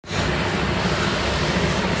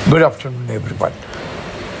Good afternoon, everyone.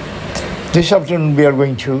 This afternoon, we are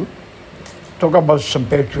going to talk about some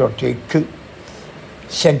patriotic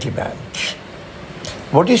sentiments.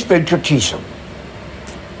 What is patriotism?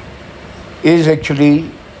 Is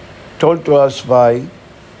actually told to us by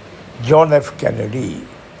John F. Kennedy.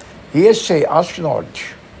 He has said, ask not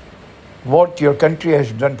what your country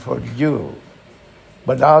has done for you,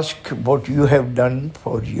 but ask what you have done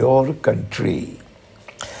for your country.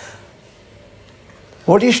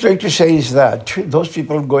 What he's trying to say is that those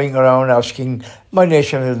people going around asking, my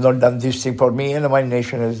nation has not done this thing for me, and my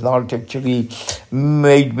nation has not actually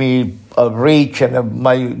made me rich, and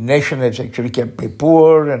my nation has actually kept me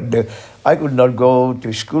poor, and I could not go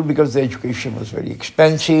to school because the education was very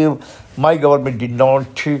expensive. My government did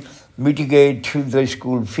not mitigate the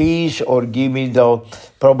school fees or give me the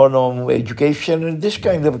pro bono education, and this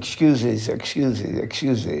kind of excuses.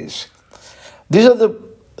 These are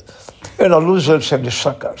the losers and the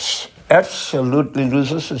suckers. Absolutely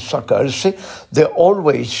losers and suckers. They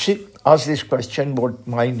always ask this question, what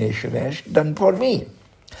my nation has done for me.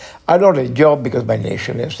 I don't have a job because my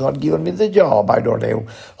nation has not given me the job. I don't have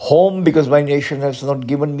home because my nation has not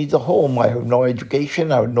given me the home. I have no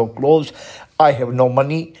education. I have no clothes. I have no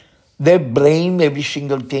money. They blame every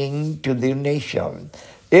single thing to their nation.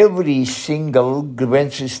 Every single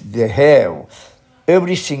grievances they have.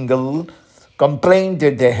 Every single complaint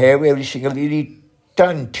that they have, every single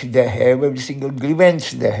irritant they have, every single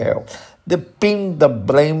grievance they have, they pin the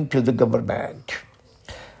blame to the government.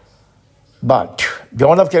 But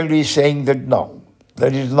John F. Kennedy is saying that no,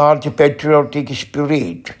 that is not a patriotic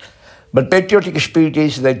spirit. But patriotic spirit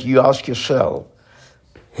is that you ask yourself,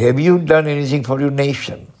 have you done anything for your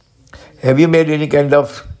nation? Have you made any kind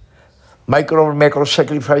of micro or macro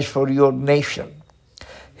sacrifice for your nation?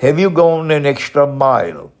 Have you gone an extra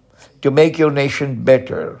mile to make your nation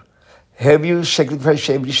better? Have you sacrificed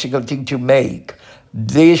every single thing to make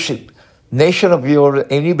this nation of yours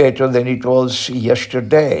any better than it was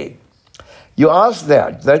yesterday? You ask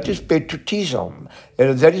that. That is patriotism.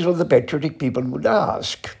 And that is what the patriotic people would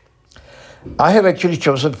ask. I have actually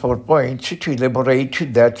chosen 4 points to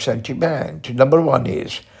elaborate that sentiment. Number 1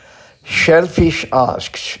 is, selfish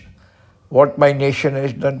asks, what my nation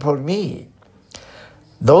has done for me.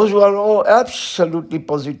 Those who are all absolutely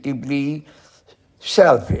positively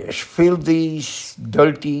selfish, filthy,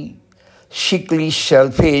 dirty, sickly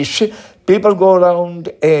selfish, people go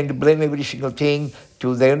around and blame every single thing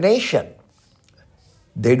to their nation.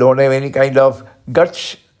 They don't have any kind of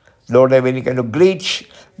guts, don't have any kind of grit,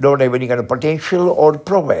 don't have any kind of potential or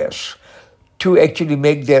progress to actually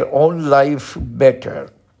make their own life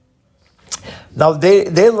better. Now,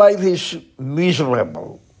 their life is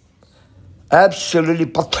miserable. Absolutely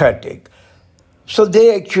pathetic. So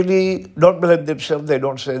they actually don't blame themselves. They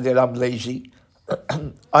don't say that I'm lazy,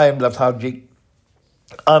 I am lethargic,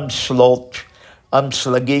 I'm sloth, I'm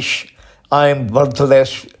sluggish, I'm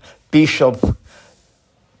worthless piece of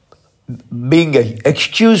being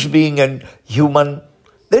a human.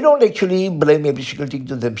 They don't actually blame every single thing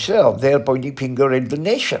to themselves. They are pointing finger at the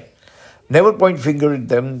nation. Never point finger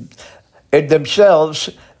at themselves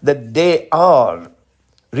that they are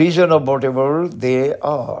reason of whatever they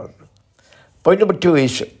are. Point number 2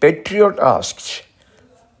 is, patriot asks,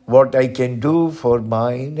 what I can do for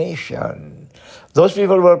my nation. Those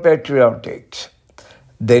people were patriotic.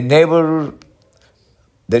 They never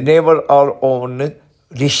are on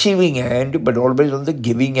receiving end, but always on the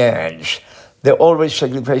giving ends. They always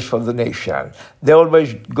sacrifice for the nation. They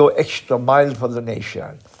always go extra mile for the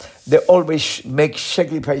nation. They always make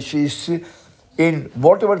sacrifices in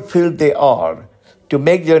whatever field they are to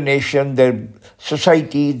make their nation, their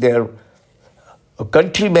society, their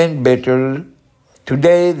countrymen better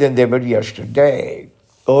today than they were yesterday,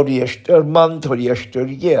 or yestermonth, or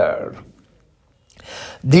yesteryear.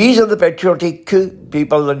 These are the patriotic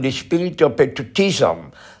people and the spirit of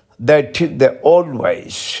patriotism that they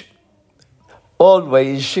always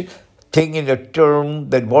think in a term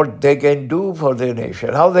that what they can do for their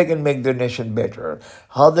nation, how they can make their nation better,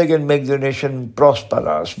 how they can make their nation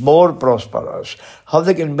prosperous, more prosperous, how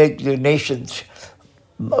they can make their nations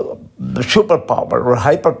superpower or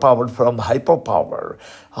hyperpower from hyperpower,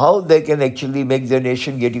 how they can actually make their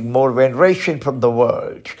nation getting more veneration from the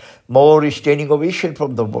world, more standing ovation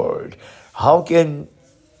from the world. How can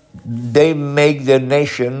they make their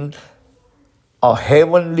nation a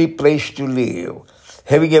heavenly place to live,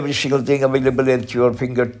 having every single thing available at your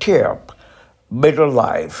fingertip, better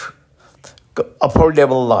life,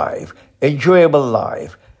 affordable life, enjoyable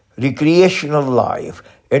life, recreational life,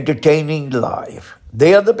 entertaining life.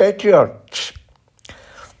 They are the patriots.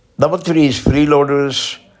 Number 3 is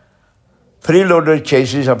freeloaders Freeloader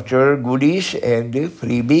chases after goodies and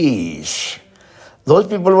freebies. Those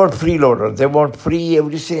people were freeloaders. They want free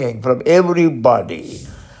everything from everybody.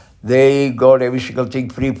 They got every single thing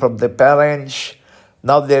free from their parents.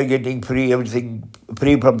 Now they're getting free everything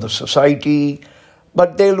free from the society.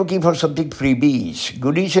 But they're looking for something freebies,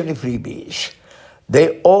 goodies and freebies.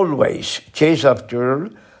 They always chase after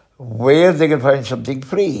where they can find something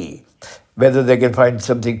free. Whether they can find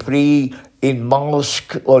something free in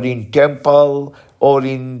mosque or in temple or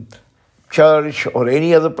in church or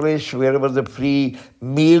any other place, wherever the free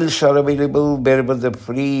meals are available, wherever the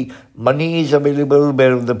free money is available,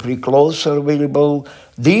 wherever the free clothes are available.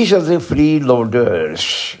 These are the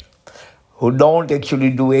freeloaders who don't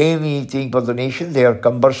actually do anything for the nation. They are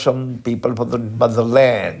cumbersome people for the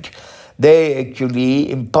motherland. They actually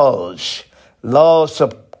impose lots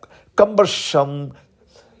of cumbersome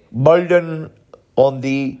burden on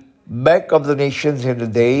the back of the nations,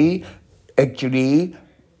 and they actually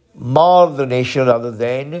mar the nation rather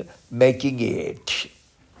than making it.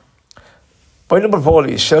 Point number 4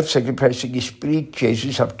 is self-sacrificing spirit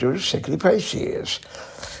chases after sacrifices.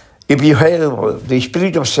 If you have the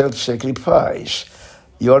spirit of self-sacrifice,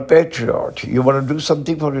 you are a patriot, you want to do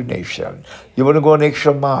something for your nation, you want to go an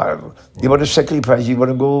extra mile, you want to sacrifice, you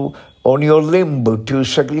want to go on your limb to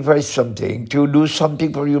sacrifice something, to do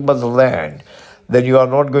something for your motherland, then you are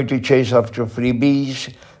not going to chase after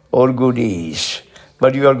freebies or goodies,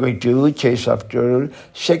 but you are going to chase after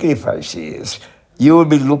sacrifices. You will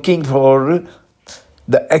be looking for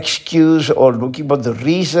the excuse or looking for the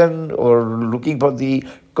reason or looking for the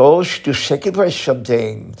cause to sacrifice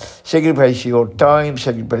something. Sacrifice your time,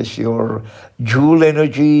 sacrifice your jewel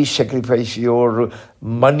energy, sacrifice your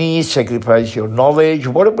money, sacrifice your knowledge,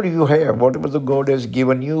 whatever you have, whatever the God has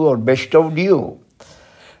given you or bestowed you.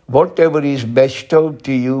 Whatever is bestowed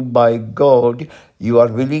to you by God, you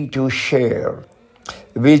are willing to share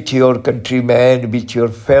with your countrymen, with your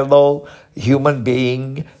fellow human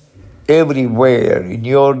being, everywhere, in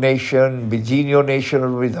your nation, within your nation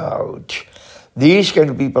or without. These kind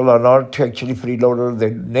of people are not actually freeloaders. They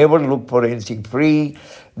never look for anything free.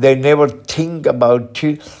 They never think about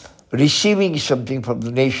receiving something from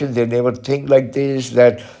the nation. They never think like this,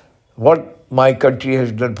 that what my country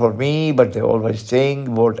has done for me, but they always think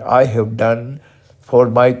what I have done for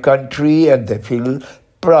my country, and they feel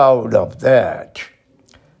proud of that.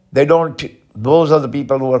 They don't, those are the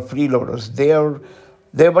people who are freeloaders.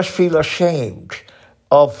 They must feel ashamed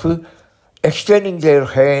of extending their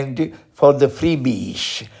hand for the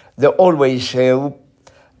freebies. They always have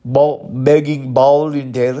begging bowl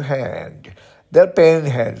in their hand. They're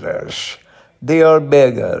panhandlers. They are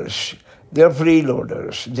beggars. They are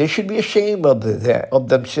freeloaders. They should be ashamed of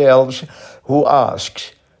themselves who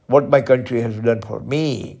asks what my country has done for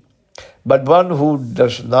me. But one who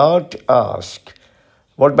does not ask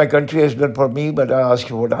what my country has done for me, but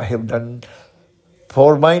asks what I have done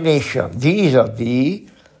for my nation. These are the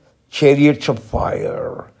chariots of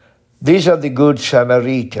fire. These are the good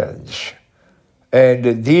Samaritans.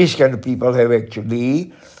 And these kind of people have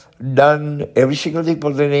actually done every single thing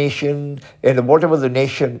for the nation, and whatever the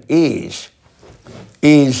nation is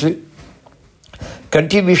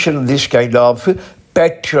contribution of this kind of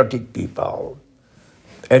patriotic people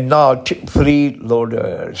and not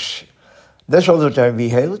freeloaders. That's all the time we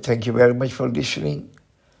have. Thank you very much for listening.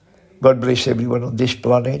 God bless everyone on this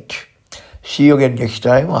planet. See you again next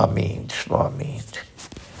time. Amen. Amen.